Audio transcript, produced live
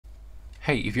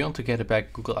Hey, if you want to get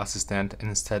back Google Assistant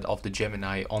instead of the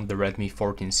Gemini on the Redmi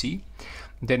 14C,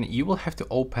 then you will have to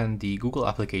open the Google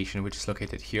application, which is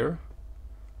located here.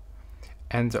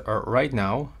 And right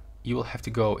now, you will have to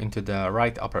go into the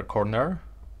right upper corner.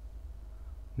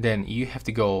 Then you have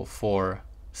to go for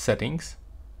Settings.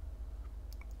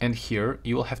 And here,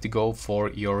 you will have to go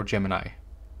for your Gemini.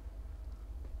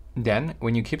 Then,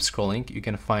 when you keep scrolling, you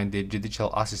can find the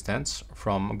digital assistants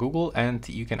from Google, and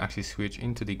you can actually switch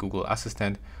into the Google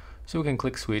Assistant. So you can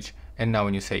click switch, and now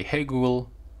when you say Hey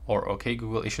Google or OK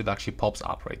Google, it should actually pops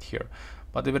up right here.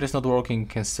 But if it is not working, you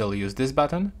can still use this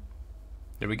button.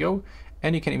 There we go.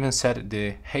 And you can even set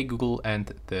the Hey Google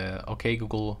and the OK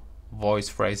Google voice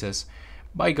phrases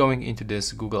by going into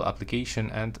this Google application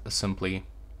and simply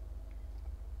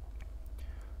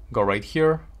go right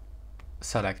here,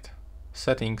 select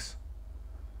Settings,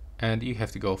 and you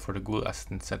have to go for the Google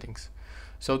Assistant settings.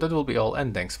 So that will be all,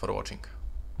 and thanks for watching.